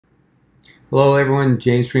Hello everyone,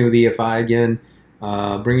 James Green with EFI again,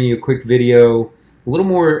 bringing you a quick video, a little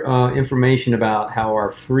more information about how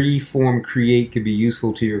our FreeForm Create could be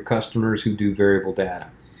useful to your customers who do variable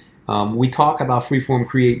data. We talk about FreeForm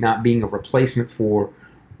Create not being a replacement for,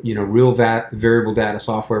 real variable data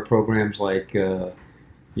software programs like,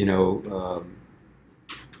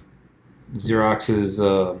 Xerox's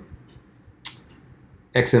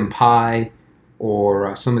XMPy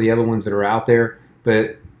or some of the other ones that are out there,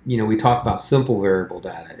 but we talk about simple variable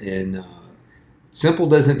data, and simple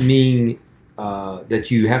doesn't mean that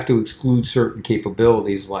you have to exclude certain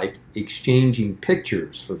capabilities like exchanging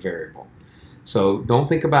pictures for variable. So don't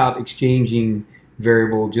think about exchanging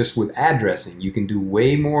variable just with addressing. You can do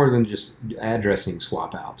way more than just addressing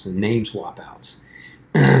swap outs and name swap outs.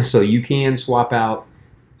 So you can swap out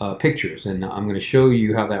pictures, and I'm going to show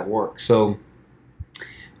you how that works. So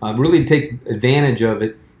really to take advantage of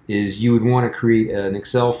it is you would want to create an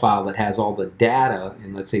Excel file that has all the data,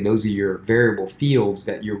 and let's say those are your variable fields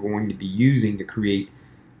that you're going to be using to create,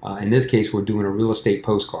 in this case we're doing a real estate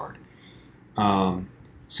postcard.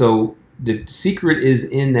 So the secret is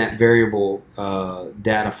in that variable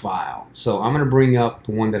data file. So I'm going to bring up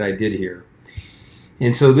the one that I did here.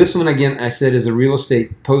 And so this one, again, I said is a real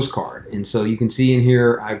estate postcard. And so you can see in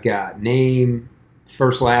here I've got name,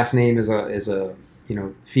 first last name is a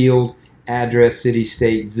field, address, city,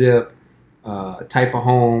 state, zip, type of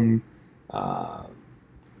home,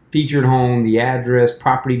 featured home, the address,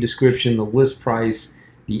 property description, the list price,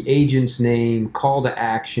 the agent's name, call to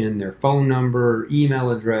action, their phone number, email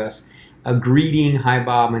address, a greeting, hi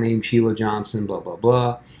Bob, my name's Sheila Johnson, blah, blah,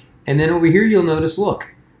 blah. And then over here you'll notice,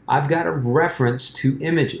 look, I've got a reference to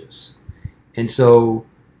images. And so,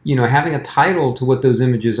 having a title to what those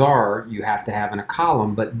images are, you have to have in a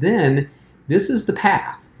column, but then this is the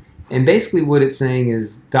path. And basically what it's saying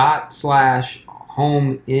is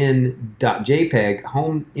 /home_in.jpg.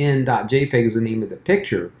 Home_in.jpg is the name of the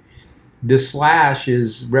picture. This slash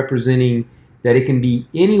is representing that it can be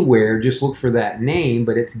anywhere, just look for that name,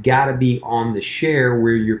 but it's got to be on the share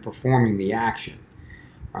where you're performing the action.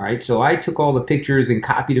 All right, so I took all the pictures and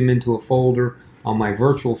copied them into a folder on my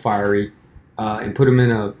virtual Fiery and put them in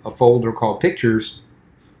a folder called Pictures,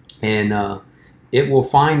 and it will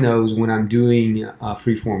find those when I'm doing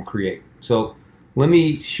FreeForm Create. So let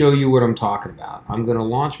me show you what I'm talking about. I'm going to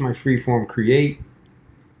launch my FreeForm Create,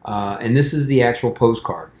 and this is the actual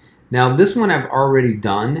postcard. Now this one I've already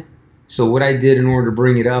done, so what I did in order to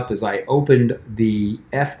bring it up is I opened the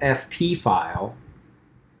FFP file.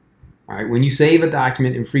 All right, when you save a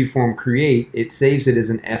document in FreeForm Create, it saves it as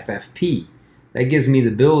an FFP. That gives me the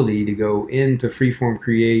ability to go into FreeForm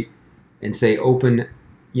Create and say open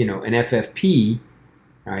an FFP,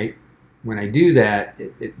 right? When I do that,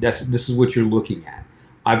 this is what you're looking at.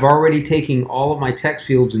 I've already taken all of my text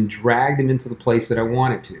fields and dragged them into the place that I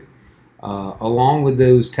want it to. Along with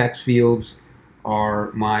those text fields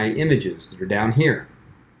are my images that are down here,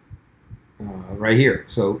 right here.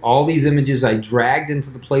 So all these images I dragged into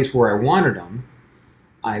the place where I wanted them.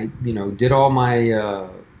 I, did all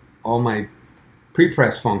my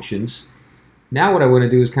pre-press functions. Now what I want to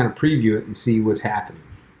do is kind of preview it and see what's happening.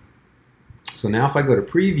 So now if I go to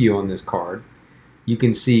preview on this card, you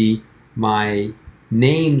can see my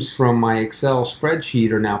names from my Excel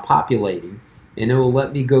spreadsheet are now populating, and it will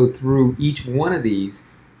let me go through each one of these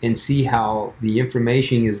and see how the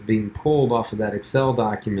information is being pulled off of that Excel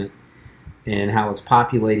document and how it's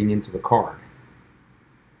populating into the card.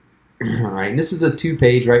 All right, and this is a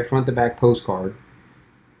 2-page, right, front to back postcard.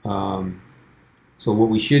 So what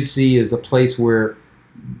we should see is a place where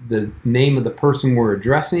the name of the person we're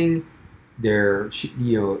addressing, their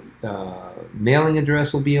mailing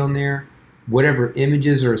address will be on there, whatever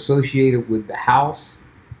images are associated with the house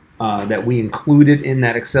that we included in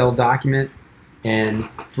that Excel document, and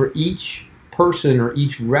for each person or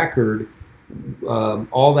each record,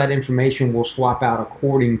 all that information will swap out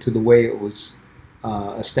according to the way it was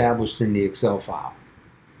established in the Excel file.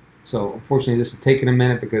 So unfortunately this is taking a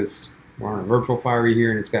minute because we're on a virtual Fiery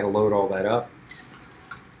here and it's got to load all that up.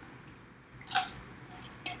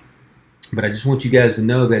 But I just want you guys to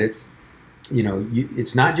know that it's,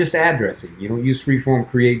 it's not just addressing. You don't use FreeForm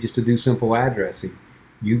Create just to do simple addressing.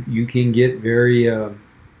 You can get very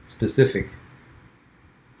specific.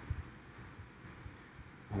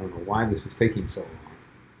 I don't know why this is taking so long.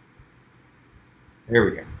 There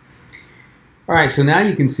we go. All right, so now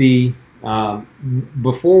you can see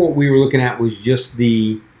before what we were looking at was just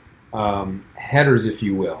the headers, if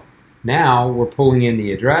you will. Now we're pulling in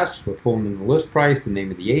the address, we're pulling in the list price, the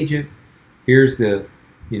name of the agent. Here's the,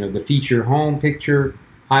 the feature home picture.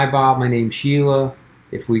 Hi Bob, my name's Sheila.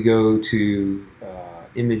 If we go to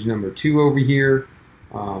image number 2 over here.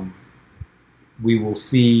 We will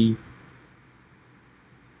see,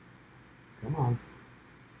 come on.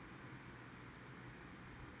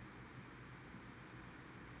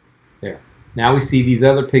 There. Now we see these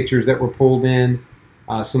other pictures that were pulled in,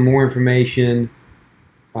 some more information.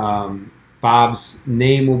 Bob's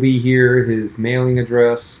name will be here, his mailing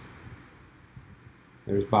address.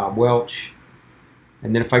 There's Bob Welch.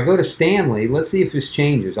 And then if I go to Stanley, let's see if this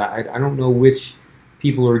changes. I don't know which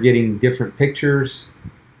people are getting different pictures.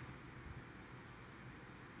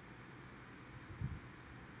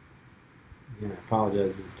 Again, I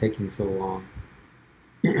apologize, this is taking so long.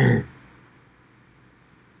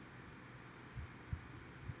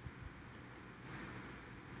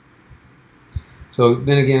 So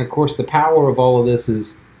then again, of course, the power of all of this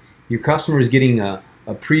is your customer is getting a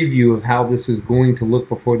preview of how this is going to look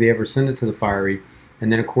before they ever send it to the Fiery.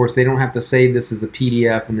 And then, of course, they don't have to save this as a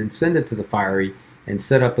PDF and then send it to the Fiery and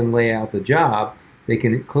set up and lay out the job. They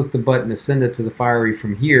can click the button to send it to the Fiery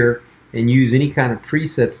from here and use any kind of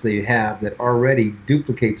presets they have that already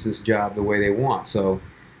duplicates this job the way they want. So,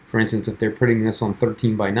 for instance, if they're putting this on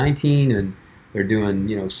 13 by 19 and they're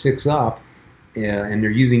doing, 6 up, and they're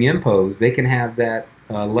using impose, they can have that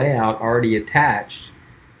layout already attached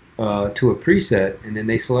to a preset, and then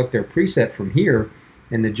they select their preset from here,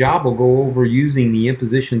 and the job will go over using the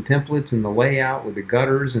imposition templates and the layout with the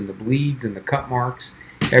gutters and the bleeds and the cut marks,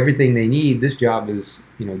 everything they need. This job is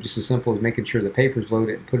just as simple as making sure the paper's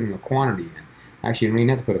loaded and putting a quantity in. Actually, you don't even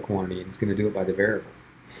have to put a quantity in. It's going to do it by the variable.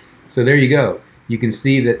 So there you go. You can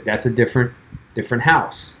see that that's a different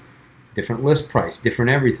house, different list price,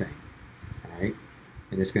 different everything.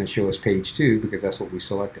 And it's going to show us page 2 because that's what we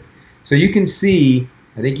selected. So you can see,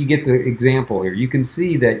 I think you get the example here. You can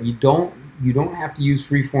see that you don't have to use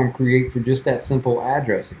FreeForm Create for just that simple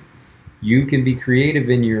addressing. You can be creative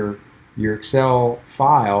in your Excel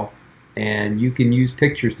file, and you can use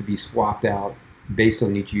pictures to be swapped out based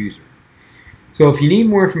on each user. So if you need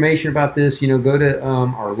more information about this, go to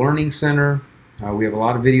our Learning Center. We have a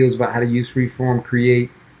lot of videos about how to use FreeForm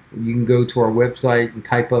Create. You can go to our website and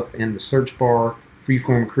type up in the search bar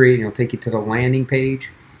FreeForm Create, and it'll take you to the landing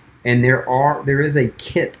page. And there is a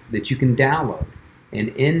kit that you can download, and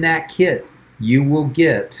in that kit you will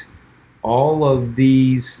get all of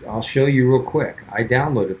these. I'll show you real quick. I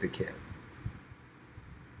downloaded the kit.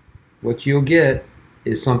 What you'll get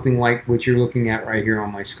is something like what you're looking at right here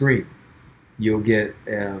on my screen. You'll get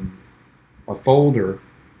a folder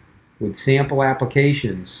with sample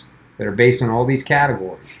applications that are based on all these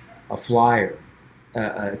categories: a flyer,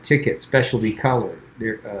 a ticket, specialty color,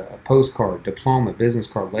 a postcard, diploma, business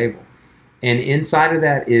card, label. And inside of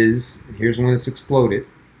that is, here's one that's exploded,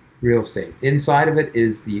 real estate. Inside of it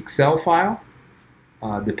is the Excel file,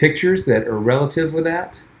 the pictures that are relative with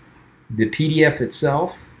that, the PDF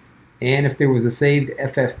itself, and if there was a saved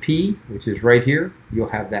FFP, which is right here, you'll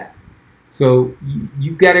have that. So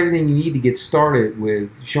you've got everything you need to get started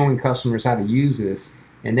with showing customers how to use this,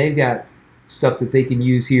 and they've got stuff that they can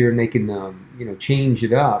use here, and they can change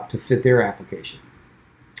it up to fit their application.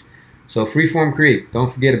 So FreeForm Create,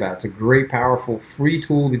 don't forget about it. It's a great, powerful, free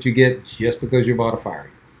tool that you get just because you bought a Fiery.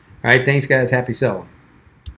 All right, thanks guys. Happy selling.